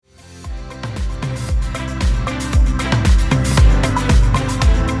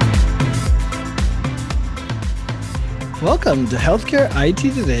Welcome to Healthcare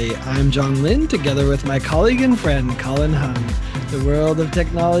IT Today. I'm John Lynn, together with my colleague and friend, Colin Hung. The world of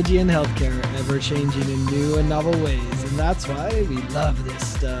technology and healthcare, ever-changing in new and novel ways, and that's why we love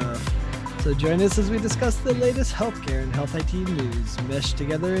this stuff. So join us as we discuss the latest healthcare and health IT news, meshed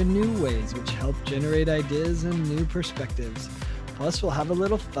together in new ways, which help generate ideas and new perspectives. Plus, we'll have a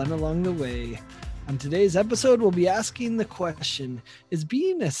little fun along the way. On today's episode, we'll be asking the question, is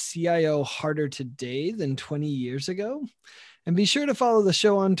being a CIO harder today than 20 years ago? And be sure to follow the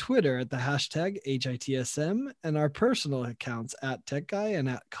show on Twitter at the hashtag HITSM and our personal accounts at TechGuy and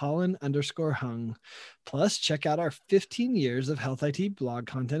at Colin_Hung. Plus, check out our 15 years of health IT blog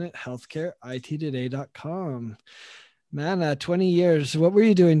content at healthcareittoday.com. Man, 20 years. What were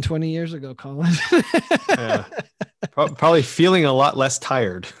you doing 20 years ago, Colin? Probably feeling a lot less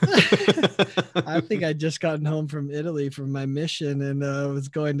tired. I think I'd just gotten home from Italy from my mission and was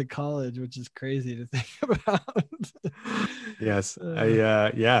going to college, which is crazy to think about. Yes.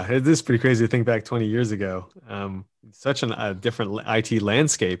 It is pretty crazy to think back 20 years ago. Such a different IT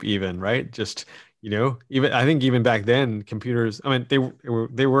landscape even, right? Just, even I think even back then computers, I mean, they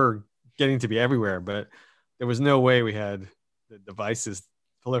were getting to be everywhere, but there was no way we had the devices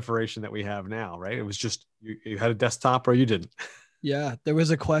proliferation that we have now, right? It was just you had a desktop or you didn't. Yeah, there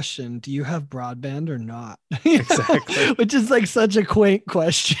was a question: do you have broadband or not? Exactly. Which is like such a quaint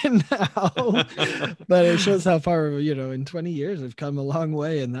question now, but it shows how far in 20 years we've come a long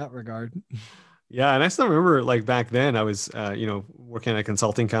way in that regard. Yeah, and I still remember like back then I was working at a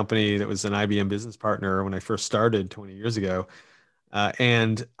consulting company that was an IBM business partner when I first started 20 years ago.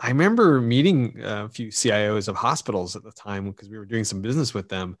 And I remember meeting a few CIOs of hospitals at the time because we were doing some business with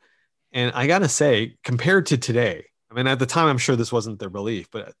them. And I got to say, compared to today, I mean, at the time, I'm sure this wasn't their belief,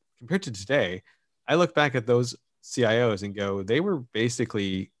 but compared to today, I look back at those CIOs and go, they were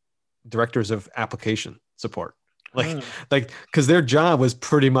basically directors of application support. Because their job was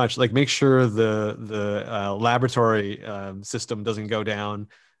pretty much like make sure the laboratory system doesn't go down,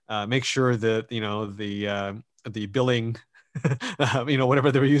 make sure that, the billing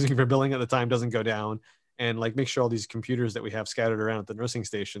whatever they were using for billing at the time doesn't go down, and like make sure all these computers that we have scattered around at the nursing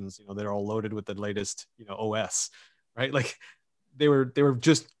stations, they're all loaded with the latest, OS, right? Like they were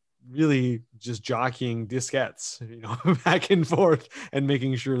just really just jockeying diskettes, back and forth and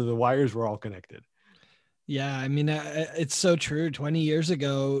making sure the wires were all connected. Yeah, I mean, it's so true. 20 years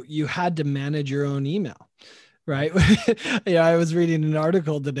ago, you had to manage your own email, right? I was reading an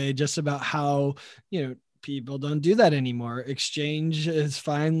article today just about how, people don't do that anymore. Exchange has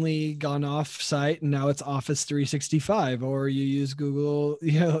finally gone off site and now it's Office 365, or you use Google,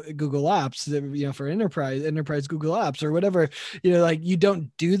 Google Apps, for enterprise Google Apps or whatever, you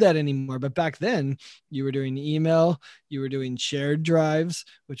don't do that anymore. But back then you were doing email, you were doing shared drives,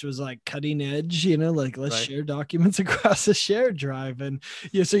 which was like cutting edge, let's share documents across a shared drive. And,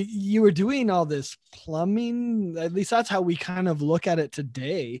 so you were doing all this plumbing, at least that's how we kind of look at it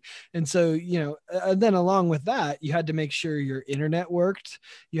today. And so, and then along with that, you had to make sure your internet worked.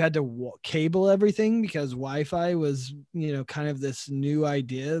 You had to cable everything because Wi-Fi was, kind of this new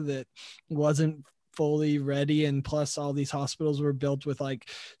idea that wasn't fully ready. And plus all these hospitals were built with like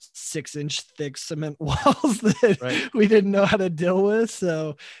 6-inch thick cement walls that we didn't know how to deal with.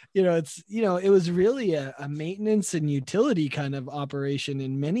 So, it was really a maintenance and utility kind of operation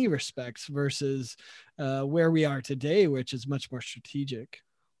in many respects versus where we are today, which is much more strategic.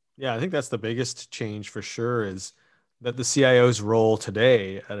 Yeah, I think that's the biggest change for sure, is that the CIO's role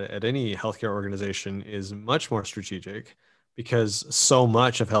today at any healthcare organization is much more strategic because so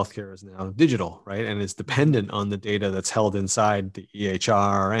much of healthcare is now digital, right? And it's dependent on the data that's held inside the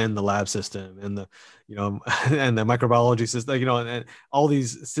EHR and the lab system and the, and the microbiology system, and all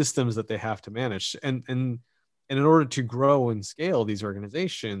these systems that they have to manage. And in order to grow and scale these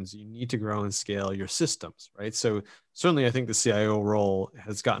organizations, you need to grow and scale your systems, right? So certainly I think the CIO role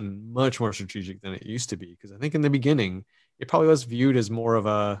has gotten much more strategic than it used to be, because I think in the beginning, it probably was viewed as more of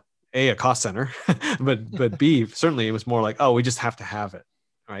a cost center, but B, certainly it was more like, oh, we just have to have it,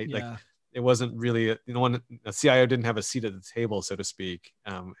 right? Yeah. Like it wasn't really, when a CIO didn't have a seat at the table, so to speak,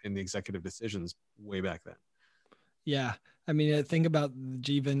 in the executive decisions way back then. Yeah. I mean, think about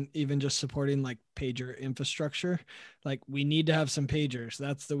even just supporting like pager infrastructure. Like we need to have some pagers.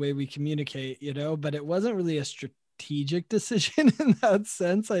 That's the way we communicate, but it wasn't really a strategic decision in that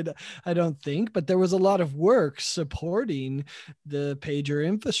sense. I don't think, but there was a lot of work supporting the pager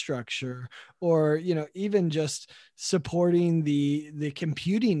infrastructure, or, even just supporting the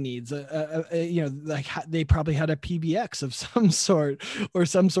computing needs. Like they probably had a PBX of some sort or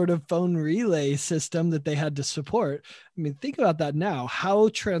some sort of phone relay system that they had to support. I mean, think about that now. How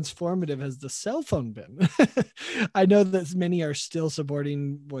transformative has the cell phone been? I know that many are still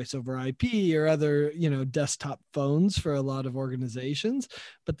supporting voice over IP or other, desktop phones for a lot of organizations,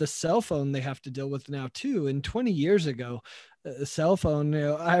 but the cell phone they have to deal with now too. And 20 years ago, a cell phone,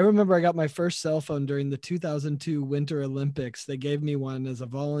 I remember I got my first cell phone during the 2002 Winter Olympics. They gave me one as a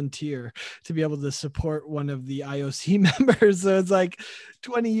volunteer to be able to support one of the IOC members. So it's like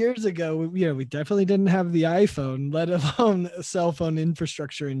 20 years ago, we definitely didn't have the iPhone, let alone cell phone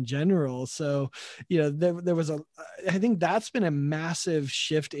infrastructure in general. So, there was I think that's been a massive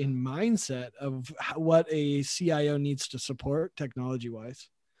shift in mindset of what a CIO needs to support technology wise.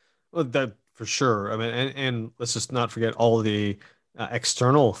 Well, that for sure. I mean, and let's just not forget all the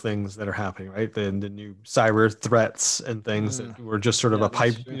external things that are happening, right? The new cyber threats and things that were just sort of a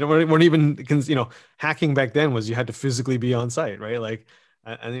pipe. Weren't even, hacking back then was you had to physically be on site, right? Like,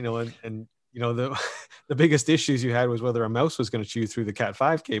 and the biggest issues you had was whether a mouse was going to chew through the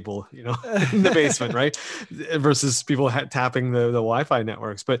Cat5 cable, in the basement, right? Versus people tapping the Wi-Fi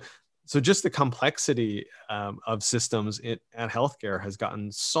networks, but. So just the complexity of systems at healthcare has gotten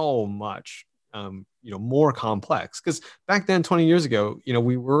so much, more complex. Because back then, 20 years ago,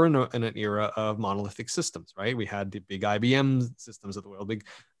 we were in an era of monolithic systems, right? We had the big IBM systems of the world, the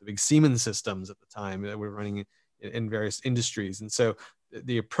big Siemens systems at the time that were running in various industries. And so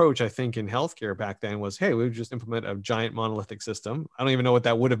the approach, I think, in healthcare back then was, hey, we would just implement a giant monolithic system. I don't even know what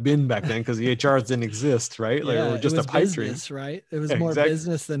that would have been back then because the HRs didn't exist, right? Like, yeah, or just it was a pipe business, dream. right? It was more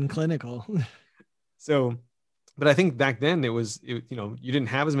business than clinical. So, but I think back then you didn't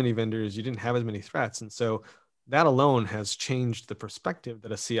have as many vendors, you didn't have as many threats. And so that alone has changed the perspective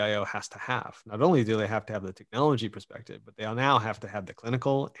that a CIO has to have. Not only do they have to have the technology perspective, but they now have to have the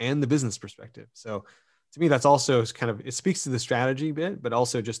clinical and the business perspective. So to me, that's also it speaks to the strategy bit, but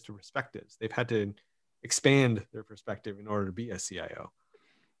also just the perspectives. They've had to expand their perspective in order to be a CIO.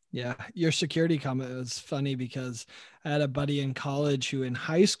 Yeah, your security comment was funny because I had a buddy in college who in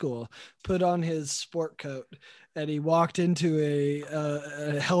high school put on his sport coat and he walked into a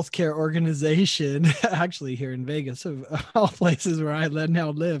healthcare organization, actually here in Vegas, of all places where I now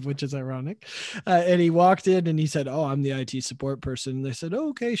live, which is ironic. And he walked in and he said, "Oh, I'm the IT support person." And they said, "Oh,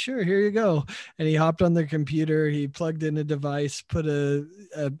 okay, sure, here you go." And he hopped on their computer, he plugged in a device, put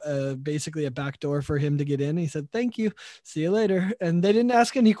basically a back door for him to get in. He said, "Thank you, see you later." And they didn't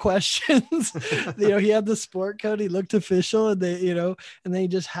ask any questions. He had the sport coat, he looked official, and and then he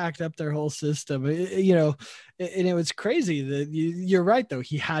just hacked up their whole system. And it was crazy that you're right, though.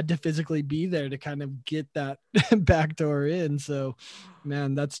 He had to physically be there to kind of get that back door in. So,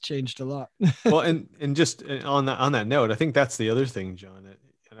 man, that's changed a lot. Well, and just on that note, I think that's the other thing, John.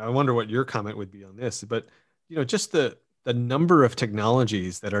 And I wonder what your comment would be on this, but just the number of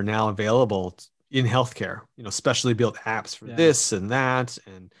technologies that are now available in healthcare, specially built apps for this and that,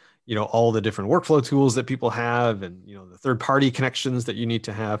 and all the different workflow tools that people have, and the third-party connections that you need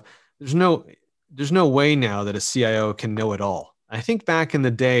to have. There's no way now that a CIO can know it all. I think back in the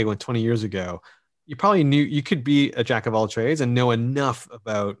day, 20 years ago, you probably knew you could be a jack of all trades and know enough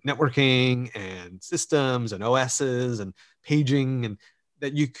about networking and systems and OSs and paging, and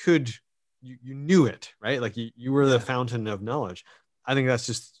that you knew it, right? Like you were the fountain of knowledge. I think that's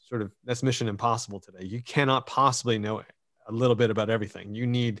just that's mission impossible today. You cannot possibly know a little bit about everything. You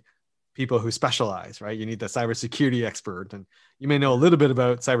need people who specialize, right? You need the cybersecurity expert, and you may know a little bit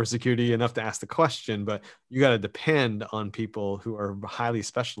about cybersecurity enough to ask the question, but you got to depend on people who are highly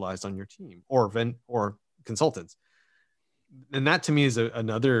specialized on your team or consultants. And that to me is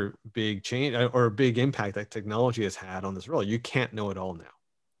another big change or a big impact that technology has had on this role. You can't know it all now.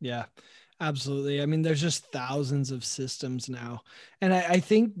 Yeah, absolutely. I mean, there's just thousands of systems now. And I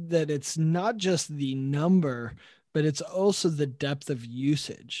think that it's not just the number, but it's also the depth of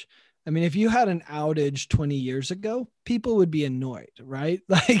usage. I mean, if you had an outage 20 years ago, people would be annoyed, right?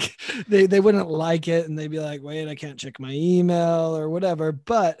 Like they wouldn't like it and they'd be like, wait, I can't check my email or whatever.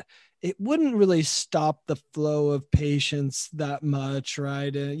 But it wouldn't really stop the flow of patients that much,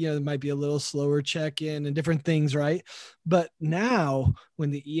 right? And, there might be a little slower check-in and different things, right? But now when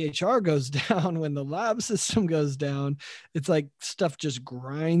the EHR goes down, when the lab system goes down, it's like stuff just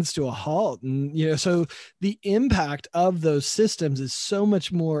grinds to a halt. And, so the impact of those systems is so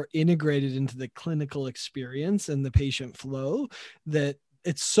much more integrated into the clinical experience and the patient flow that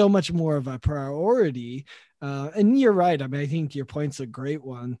it's so much more of a priority. And you're right. I mean, I think your point's a great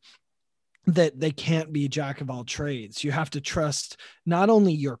one. that they can't be jack of all trades. You have to trust not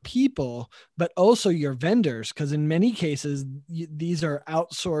only your people, but also your vendors. Because in many cases, these are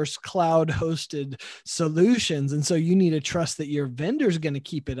outsourced cloud hosted solutions. And so you need to trust that your vendor is going to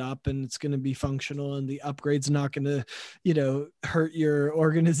keep it up and it's going to be functional and the upgrade's not going to, hurt your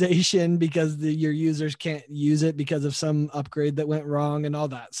organization because your users can't use it because of some upgrade that went wrong and all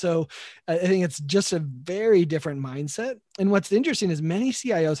that. So I think it's just a very different mindset. And what's interesting is many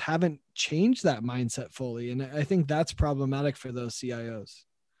CIOs haven't changed that mindset fully. And I think that's problematic for those CIOs.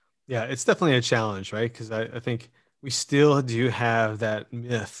 Yeah, it's definitely a challenge, right? Because I think we still do have that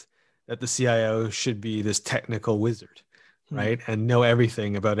myth that the CIO should be this technical wizard, right? And know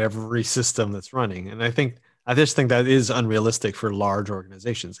everything about every system that's running. And I just think that is unrealistic for large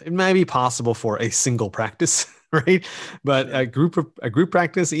organizations. It may be possible for a single practice, right? But a group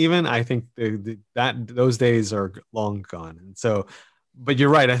practice, even, I think that those days are long gone. And so, but you're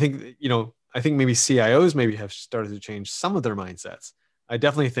right. I think maybe CIOs maybe have started to change some of their mindsets. I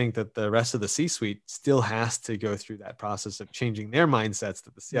definitely think that the rest of the C-suite still has to go through that process of changing their mindsets,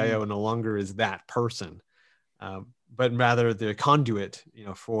 that the CIO no longer is that person, but rather the conduit,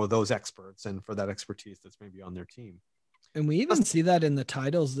 for those experts and for that expertise that's maybe on their team. And we even see that in the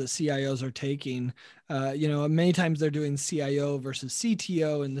titles that CIOs are taking. Many times they're doing CIO versus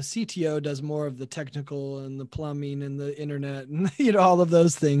CTO, and the CTO does more of the technical and the plumbing and the internet and all of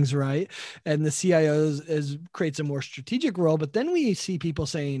those things, right? And the CIO creates a more strategic role. But then we see people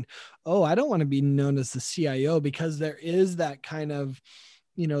saying, "Oh, I don't want to be known as the CIO," because there is that kind of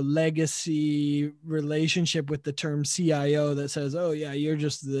legacy relationship with the term CIO that says, oh yeah, you're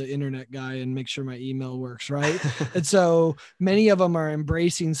just the internet guy and make sure my email works, right? And so many of them are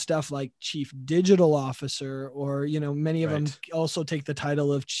embracing stuff like chief digital officer, or many of them also take the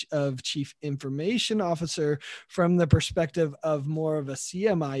title of chief information officer from the perspective of more of a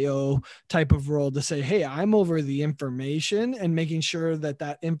CMIO type of role, to say, hey, I'm over the information and making sure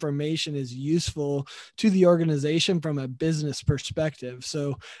that information is useful to the organization from a business perspective.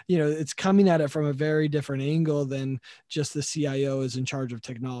 So, it's coming at it from a very different angle than just the CIO is in charge of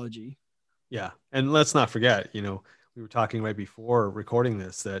technology. Yeah. And let's not forget, we were talking right before recording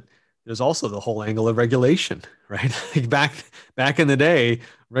this, that there's also the whole angle of regulation, right? Like back in the day,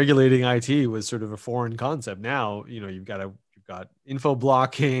 regulating IT was sort of a foreign concept. Now, you've got info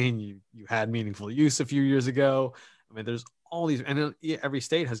blocking, you had meaningful use a few years ago. I mean, there's all these, and every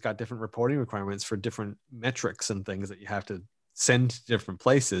state has got different reporting requirements for different metrics and things that you have to send to different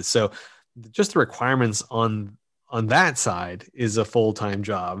places. So just the requirements on that side is a full-time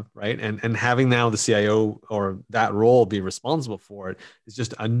job, right? And having now the CIO or that role be responsible for it is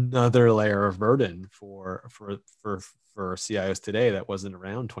just another layer of burden for CIOs today that wasn't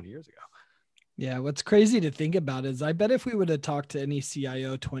around 20 years ago. Yeah, what's crazy to think about is I bet if we would have talked to any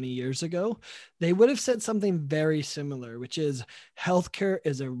CIO 20 years ago, they would have said something very similar, which is healthcare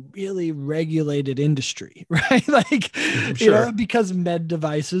is a really regulated industry, right? Like, sure. Because med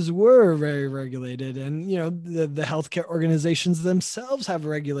devices were very regulated, and, the healthcare organizations themselves have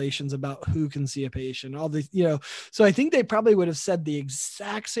regulations about who can see a patient, all the, so I think they probably would have said the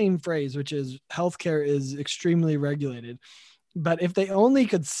exact same phrase, which is healthcare is extremely regulated. But if they only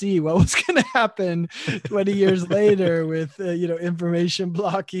could see what was going to happen 20 years later with, information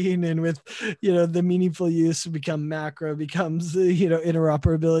blocking, and with, the meaningful use become macro becomes,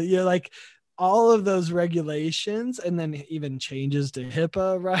 interoperability, like all of those regulations, and then even changes to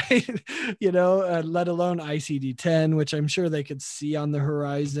HIPAA, right? Let alone ICD-10, which I'm sure they could see on the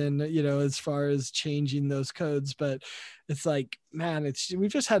horizon, as far as changing those codes. But it's like, man,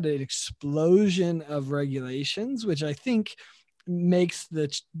 we've just had an explosion of regulations, which I think makes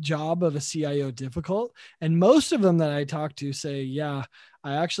the job of a CIO difficult. And most of them that I talk to say, yeah,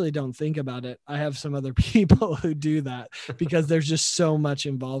 I actually don't think about it. I have some other people who do that because there's just so much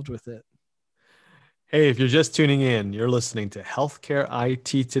involved with it. Hey, if you're just tuning in, you're listening to Healthcare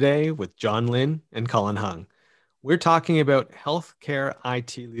IT Today with John Lynn and Colin Hung. We're talking about healthcare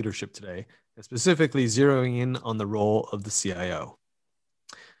IT leadership today, and specifically zeroing in on the role of the CIO.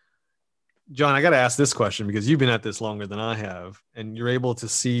 John, I got to ask this question because you've been at this longer than I have, and you're able to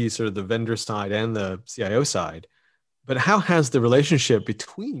see sort of the vendor side and the CIO side. But how has the relationship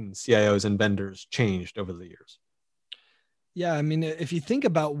between CIOs and vendors changed over the years? Yeah, I mean, if you think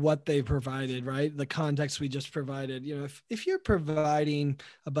about what they provided, right? The context we just provided, if you're providing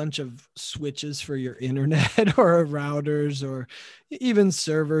a bunch of switches for your internet or routers or even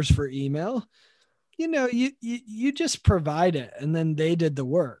servers for email, you just provide it and then they did the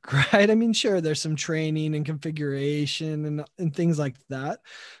work, right? I mean, sure, there's some training and configuration and things like that,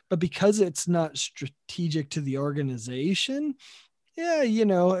 but because it's not strategic to the organization, yeah,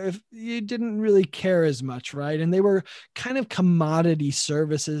 if you didn't really care as much, right? And they were kind of commodity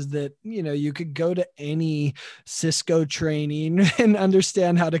services that, you could go to any Cisco training and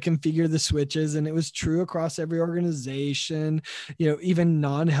understand how to configure the switches. And it was true across every organization, even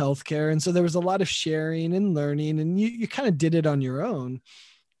non-healthcare. And so there was a lot of sharing and learning, and you kind of did it on your own.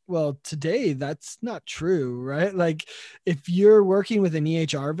 Well, today that's not true, right? Like if you're working with an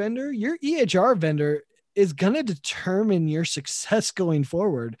EHR vendor, your EHR vendor is going to determine your success going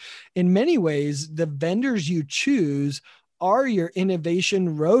forward. In many ways, the vendors you choose are your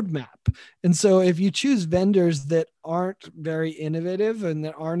innovation roadmap. And so if you choose vendors that aren't very innovative and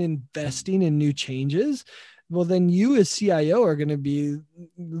that aren't investing in new changes, well, then you as CIO are you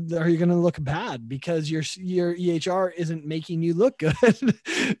going to look bad because your EHR isn't making you look good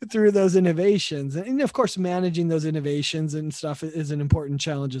through those innovations. And of course, managing those innovations and stuff is an important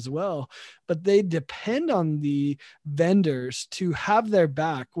challenge as well. But they depend on the vendors to have their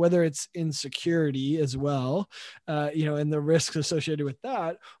back, whether it's in security as well, and the risks associated with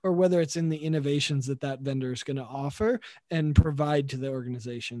that, or whether it's in the innovations that vendor is going to offer and provide to the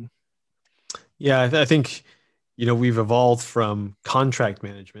organization. Yeah, I think we've evolved from contract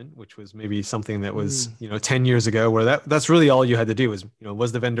management, which was maybe something that was 10 years ago, where that's really all you had to do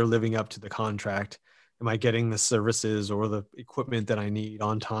was the vendor living up to the contract? Am I getting the services or the equipment that I need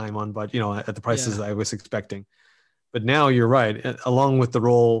on time, on budget, at the prices I was expecting? But now you're right. Along with the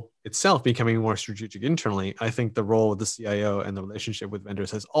role itself becoming more strategic internally, I think the role of the CIO and the relationship with vendors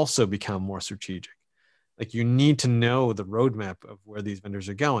has also become more strategic. Like you need to know the roadmap of where these vendors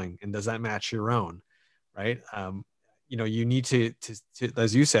are going, and does that match your own? Right. You need to,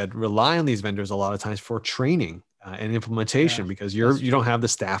 as you said, rely on these vendors a lot of times for training and implementation because you don't have the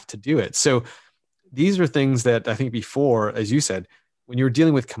staff to do it. So these are things that I think before, as you said, when you were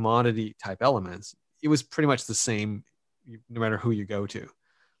dealing with commodity type elements, it was pretty much the same, no matter who you go to.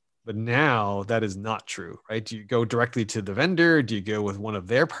 But now that is not true, right? Do you go directly to the vendor? Do you go with one of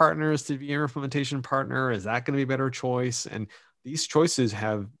their partners to be your implementation partner? Is that going to be a better choice? And these choices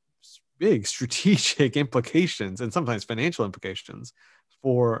have big strategic implications and sometimes financial implications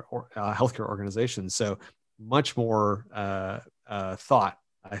for healthcare organizations. So much more thought,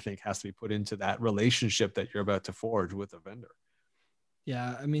 I think, has to be put into that relationship that you're about to forge with a vendor.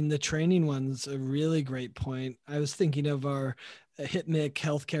 Yeah, I mean, the training one's a really great point. I was thinking of our HITMIC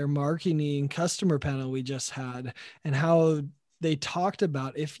healthcare marketing customer panel we just had, and how they talked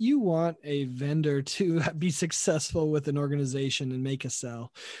about if you want a vendor to be successful with an organization and make a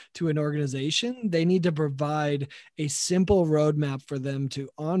sell to an organization, they need to provide a simple roadmap for them to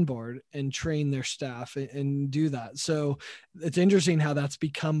onboard and train their staff and do that. So it's interesting how that's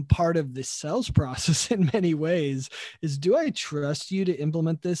become part of the sales process in many ways. Is, do I trust you to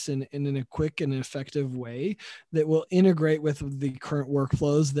implement this in a quick and effective way that will integrate with the current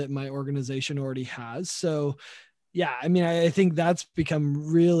workflows that my organization already has? So yeah, I mean, I think that's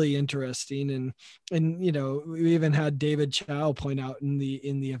become really interesting. And, we even had David Chow point out in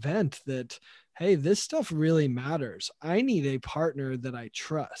the event that, hey, this stuff really matters. I need a partner that I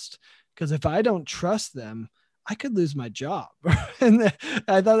trust, because if I don't trust them, I could lose my job. And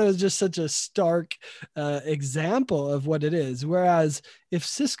I thought it was just such a stark example of what it is. Whereas if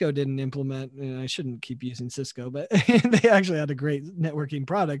Cisco didn't implement, and I shouldn't keep using Cisco, but they actually had a great networking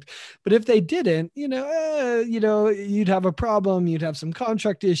product. But if they didn't, you'd have a problem. You'd have some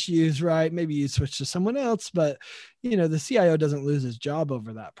contract issues, right? Maybe you switch to someone else, but the CIO doesn't lose his job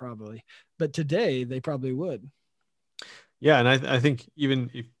over that probably. But today they probably would. Yeah, and I think even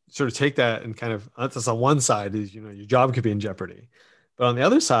if sort of take that and kind of, that's on one side is, your job could be in jeopardy. But on the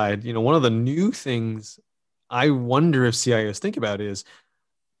other side, one of the new things I wonder if CIOs think about is,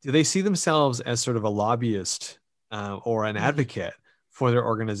 do they see themselves as sort of a lobbyist or an advocate for their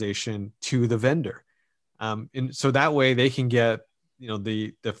organization to the vendor? And so that way they can get,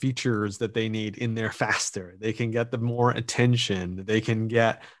 the features that they need in there faster. They can get the more attention. They can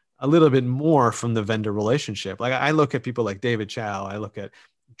get a little bit more from the vendor relationship. Like I look at people like David Chow, I look at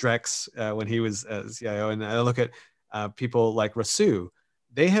Drex when he was CIO, and I look at people like Rasu.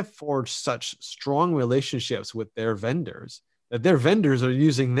 They have forged such strong relationships with their vendors that their vendors are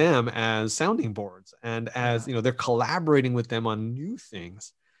using them as sounding boards, and as they're collaborating with them on new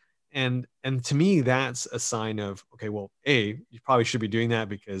things. And to me, that's a sign of, okay, well, A, you probably should be doing that,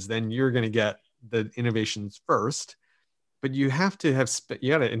 because then you're going to get the innovations first. But you have to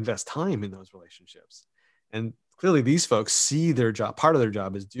you got to invest time in those relationships. And clearly these folks see their job, part of their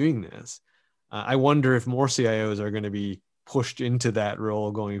job is doing this. I wonder if more CIOs are going to be pushed into that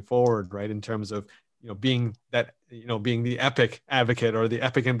role going forward, right? In terms of, being the epic advocate or the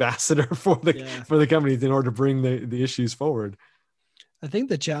epic ambassador for the companies in order to bring the issues forward. I think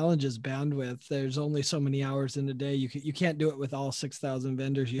the challenge is bandwidth. There's only so many hours in a day. You can't do it with all 6,000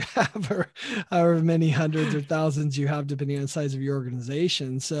 vendors you have, or however many hundreds or thousands you have, depending on the size of your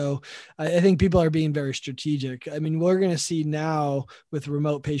organization. So I think people are being very strategic. I mean, we're going to see now with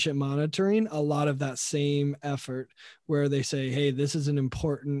remote patient monitoring, a lot of that same effort where they say, hey, this is an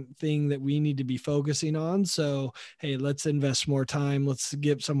important thing that we need to be focusing on. So, hey, let's invest more time. Let's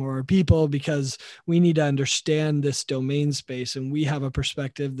get some of our people, because we need to understand this domain space, and we have a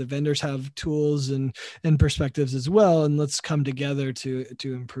perspective. The vendors have tools and perspectives as well. And let's come together to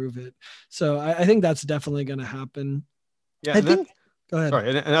improve it. So I think that's definitely going to happen. Yeah. I think, go ahead. Sorry.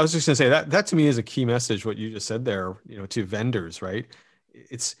 And I was just going to say that to me is a key message, what you just said there, to vendors, right?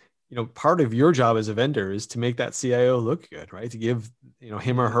 It's, part of your job as a vendor is to make that CIO look good, right? To give,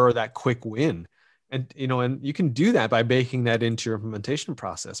 him or her that quick win. And, and you can do that by baking that into your implementation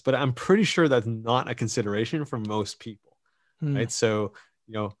process, but I'm pretty sure that's not a consideration for most people, right? So,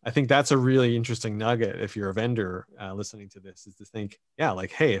 I think that's a really interesting nugget if you're a vendor listening to this, is to think, yeah,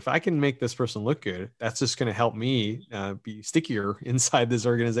 like, hey, if I can make this person look good, that's just going to help me be stickier inside this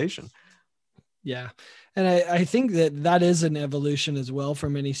organization. Yeah. And I think that is an evolution as well for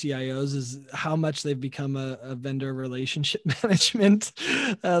many CIOs, is how much they've become a vendor relationship management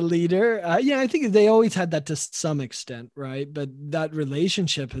leader. I think they always had that to some extent, right? But that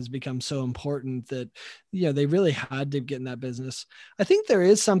relationship has become so important that, they really had to get in that business. I think there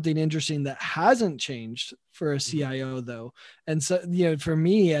is something interesting that hasn't changed for a CIO though. And so, for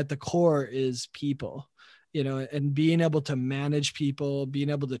me at the core is people. And being able to manage people, being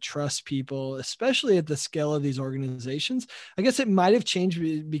able to trust people, especially at the scale of these organizations. I guess it might have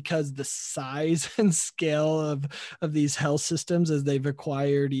changed because the size and scale of these health systems, as they've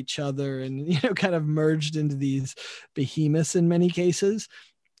acquired each other and, kind of merged into these behemoths in many cases.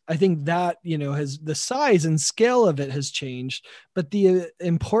 I think that, has the size and scale of it has changed, but the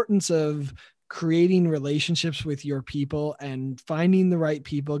importance of creating relationships with your people and finding the right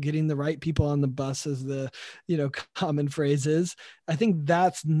people, getting the right people on the bus, as the, common phrase is. I think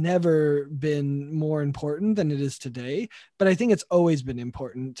that's never been more important than it is today. But I think it's always been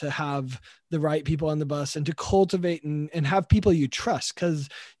important to have the right people on the bus and to cultivate and have people you trust, because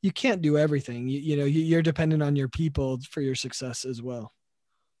you can't do everything. You're dependent on your people for your success as well.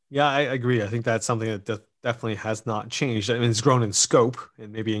 Yeah, I agree. I think that's something that definitely has not changed. I mean, it's grown in scope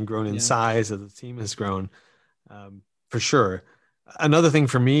and maybe grown in size as the team has grown, for sure. Another thing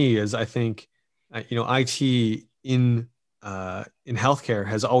for me is, I think, IT in healthcare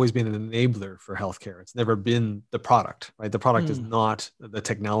has always been an enabler for healthcare. It's never been the product, right? The product is not the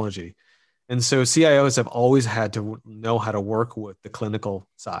technology. And so CIOs have always had to know how to work with the clinical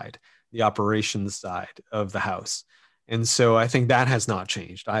side, the operations side of the house. And so I think that has not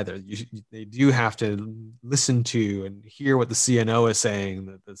changed either. They do have to listen to and hear what the CNO is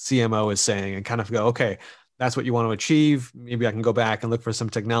saying, the CMO is saying, and kind of go, okay, that's what you want to achieve. Maybe I can go back and look for some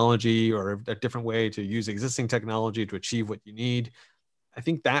technology or a different way to use existing technology to achieve what you need. I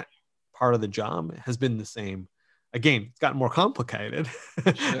think that part of the job has been the same. Again, it's gotten more complicated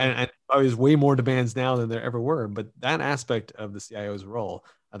and there's way more demands now than there ever were. But that aspect of the CIO's role,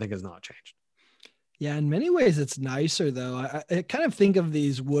 I think, has not changed. Yeah, in many ways, it's nicer though. I kind of think of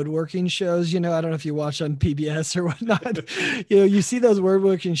these woodworking shows. I don't know if you watch on PBS or whatnot. You see those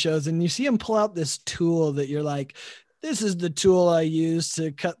woodworking shows and you see them pull out this tool that you're like, this is the tool I use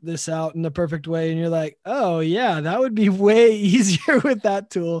to cut this out in the perfect way. And you're like, oh yeah, that would be way easier with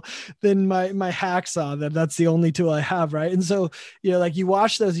that tool than my hacksaw. That's the only tool I have. Right. And so, like you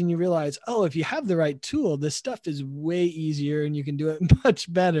watch those and you realize, oh, if you have the right tool, this stuff is way easier and you can do it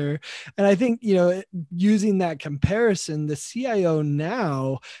much better. And I think, using that comparison, the CIO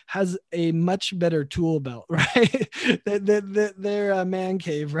now has a much better tool belt, right? Their man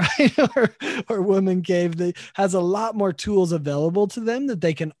cave, right? or woman cave, that has a lot more tools available to them that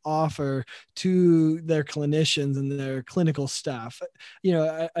they can offer to their clinicians and their clinical staff.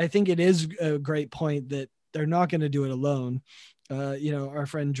 I think it is a great point that they're not going to do it alone. Our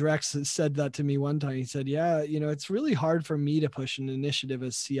friend Drex said that to me one time. He said, yeah, it's really hard for me to push an initiative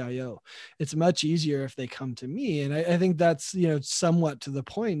as CIO. It's much easier if they come to me. And I think that's, somewhat to the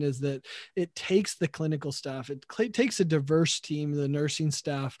point, is that it takes the clinical staff, it takes a diverse team, the nursing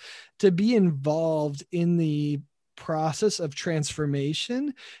staff, to be involved in the process of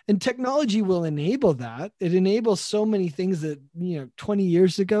transformation, and technology will enable that. It enables so many things that 20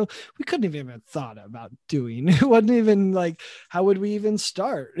 years ago we couldn't have even thought about doing. It wasn't even like, how would we even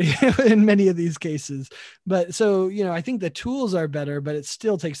start in many of these cases? But so I think the tools are better, but it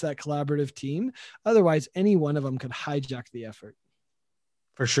still takes that collaborative team. Otherwise, any one of them could hijack the effort.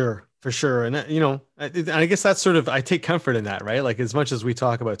 For sure. For sure. And, I guess that's sort of, I take comfort in that, right? Like as much as we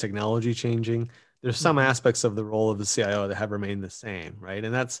talk about technology changing, there's some aspects of the role of the CIO that have remained the same, right?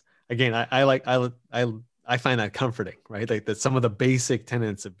 And that's, again, I find that comforting, right? Like that some of the basic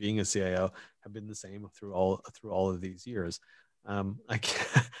tenets of being a CIO have been the same through all of these years.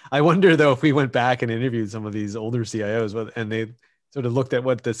 I wonder though, if we went back and interviewed some of these older CIOs and they sort of looked at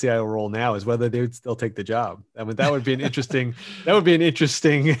what the CIO role now is, whether they would still take the job. I mean, that would be an interesting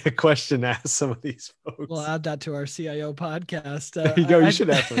question to ask some of these folks. We'll add that to our CIO podcast. There you go. You should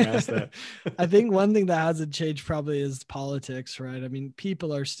have someone ask that. I think one thing that hasn't changed probably is politics, right? I mean,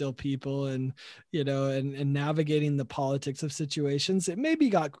 people are still people, and, and navigating the politics of situations, it maybe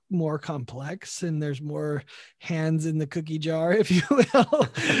got more complex and there's more hands in the cookie jar, if you will,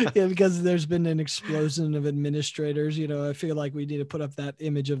 because there's been an explosion of administrators. I feel like we need to put up that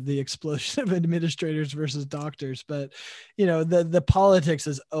image of the explosion of administrators versus doctors, but the politics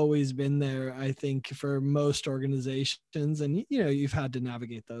has always been there, I think, for most organizations, and you've had to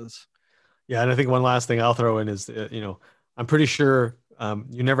navigate those. Yeah, and I think one last thing I'll throw in is I'm pretty sure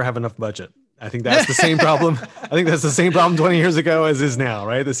you never have enough budget. I think that's the same problem. I think that's the same problem 20 years ago as is now,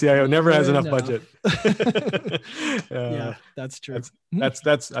 right? The CIO never has enough budget. Yeah, that's true. That's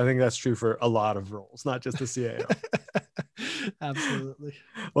I think that's true for a lot of roles, not just the CIO. Absolutely.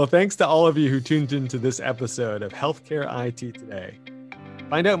 Well, thanks to all of you who tuned into this episode of Healthcare IT Today.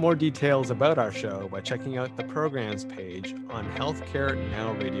 Find out more details about our show by checking out the programs page on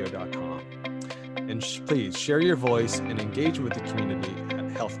healthcarenowradio.com. And please share your voice and engage with the community at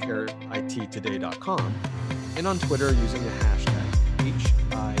healthcareitttoday.com and on Twitter using the hashtag HITS.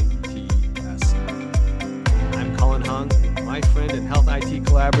 I'm Colin Hung, my friend and health IT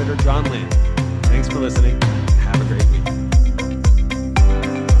collaborator, John Lynn. Thanks for listening. Have a great week.